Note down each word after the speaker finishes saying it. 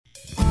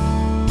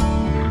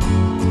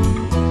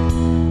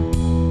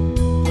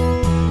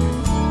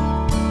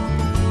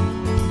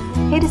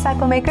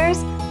Disciple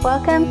Makers.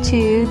 Welcome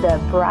to the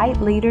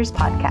Bright Leaders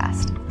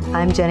Podcast.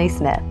 I'm Jenny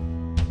Smith.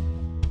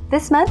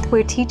 This month,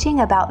 we're teaching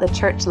about the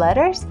church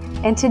letters,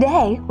 and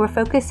today we're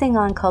focusing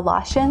on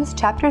Colossians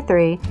chapter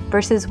 3,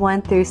 verses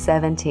 1 through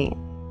 17,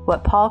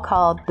 what Paul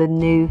called the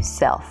new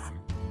self.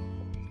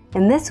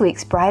 And this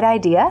week's bright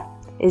idea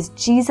is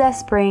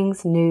Jesus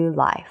brings new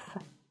life.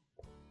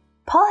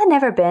 Paul had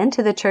never been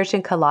to the church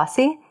in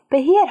Colossae, but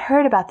he had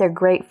heard about their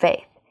great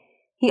faith.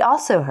 He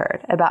also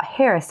heard about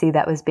heresy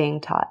that was being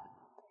taught.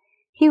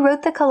 He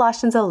wrote the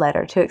Colossians a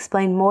letter to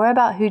explain more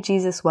about who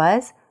Jesus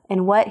was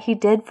and what he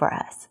did for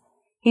us.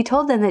 He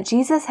told them that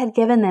Jesus had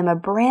given them a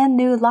brand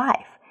new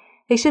life.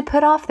 They should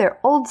put off their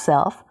old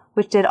self,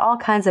 which did all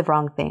kinds of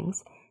wrong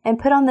things, and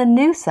put on the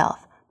new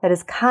self that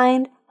is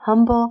kind,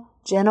 humble,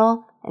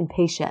 gentle, and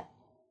patient.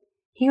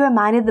 He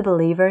reminded the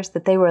believers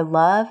that they were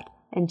loved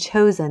and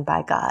chosen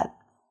by God.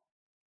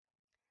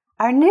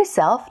 Our new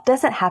self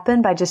doesn't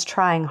happen by just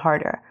trying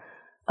harder.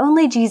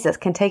 Only Jesus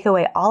can take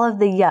away all of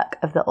the yuck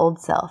of the old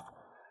self.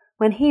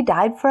 When he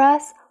died for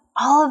us,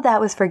 all of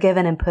that was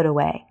forgiven and put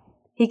away.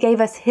 He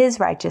gave us his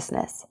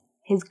righteousness,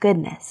 his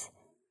goodness.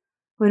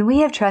 When we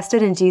have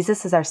trusted in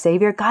Jesus as our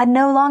Savior, God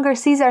no longer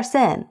sees our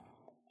sin.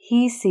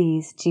 He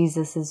sees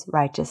Jesus'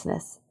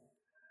 righteousness.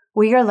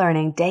 We are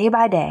learning day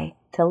by day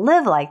to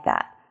live like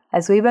that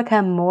as we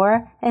become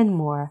more and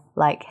more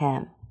like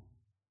him.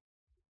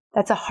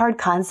 That's a hard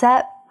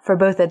concept for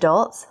both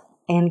adults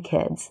and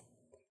kids.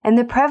 And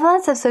the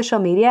prevalence of social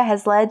media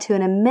has led to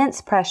an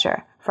immense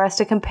pressure for us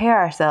to compare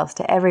ourselves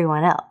to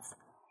everyone else.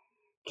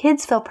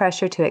 Kids feel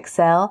pressure to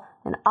excel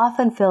and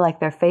often feel like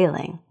they're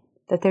failing,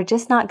 that they're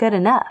just not good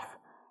enough.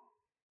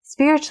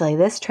 Spiritually,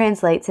 this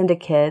translates into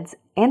kids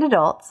and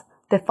adults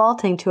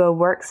defaulting to a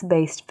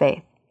works-based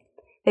faith.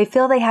 They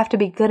feel they have to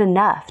be good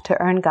enough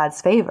to earn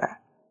God's favor.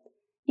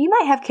 You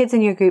might have kids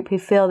in your group who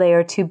feel they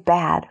are too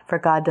bad for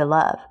God to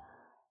love.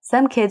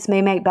 Some kids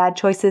may make bad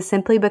choices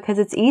simply because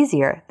it's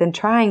easier than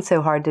trying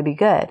so hard to be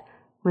good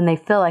when they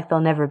feel like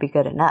they'll never be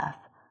good enough.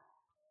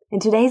 In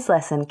today's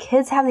lesson,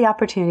 kids have the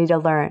opportunity to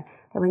learn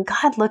that when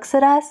God looks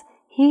at us,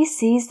 he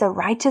sees the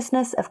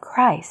righteousness of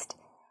Christ.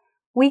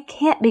 We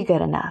can't be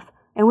good enough,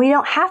 and we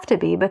don't have to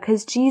be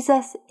because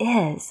Jesus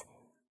is.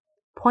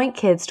 Point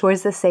kids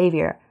towards the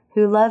Savior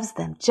who loves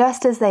them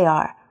just as they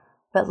are,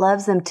 but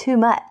loves them too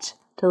much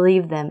to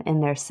leave them in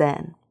their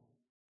sin.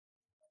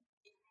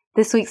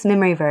 This week's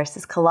memory verse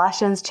is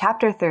Colossians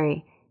chapter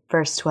 3,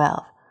 verse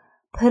 12.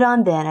 Put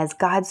on then as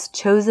God's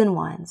chosen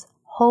ones,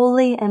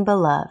 holy and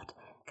beloved,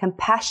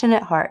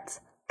 compassionate hearts,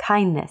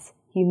 kindness,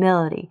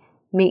 humility,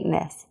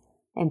 meekness,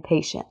 and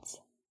patience.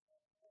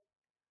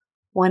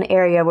 One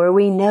area where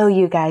we know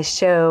you guys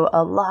show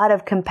a lot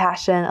of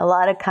compassion, a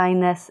lot of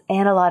kindness,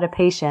 and a lot of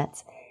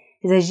patience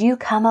is as you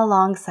come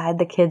alongside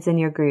the kids in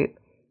your group,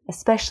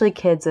 especially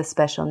kids with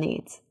special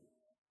needs.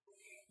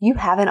 You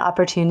have an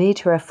opportunity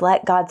to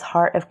reflect God's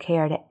heart of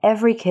care to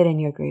every kid in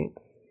your group.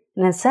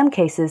 And in some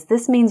cases,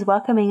 this means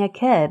welcoming a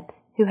kid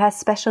who has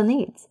special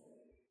needs.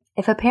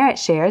 If a parent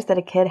shares that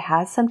a kid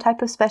has some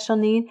type of special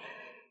need,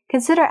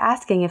 consider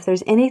asking if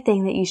there's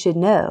anything that you should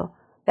know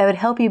that would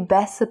help you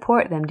best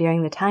support them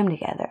during the time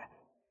together.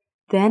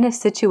 Then, if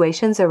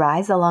situations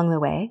arise along the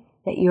way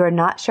that you are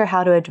not sure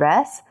how to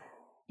address,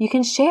 you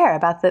can share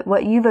about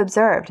what you've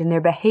observed in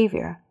their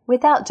behavior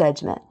without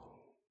judgment,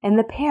 and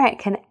the parent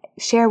can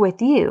share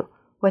with you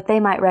what they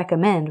might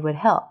recommend would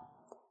help.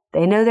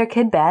 They know their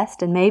kid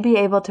best and may be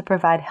able to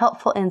provide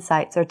helpful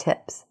insights or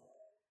tips.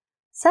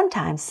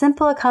 Sometimes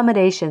simple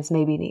accommodations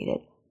may be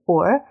needed,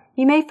 or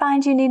you may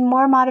find you need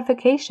more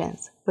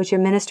modifications, which your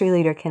ministry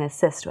leader can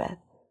assist with.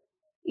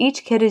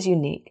 Each kid is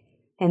unique,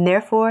 and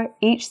therefore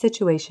each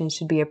situation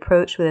should be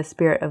approached with a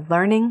spirit of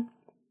learning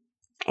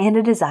and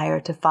a desire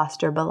to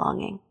foster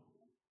belonging.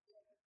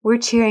 We're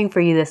cheering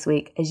for you this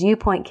week as you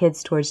point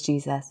kids towards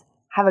Jesus.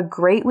 Have a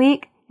great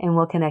week, and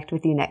we'll connect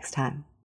with you next time.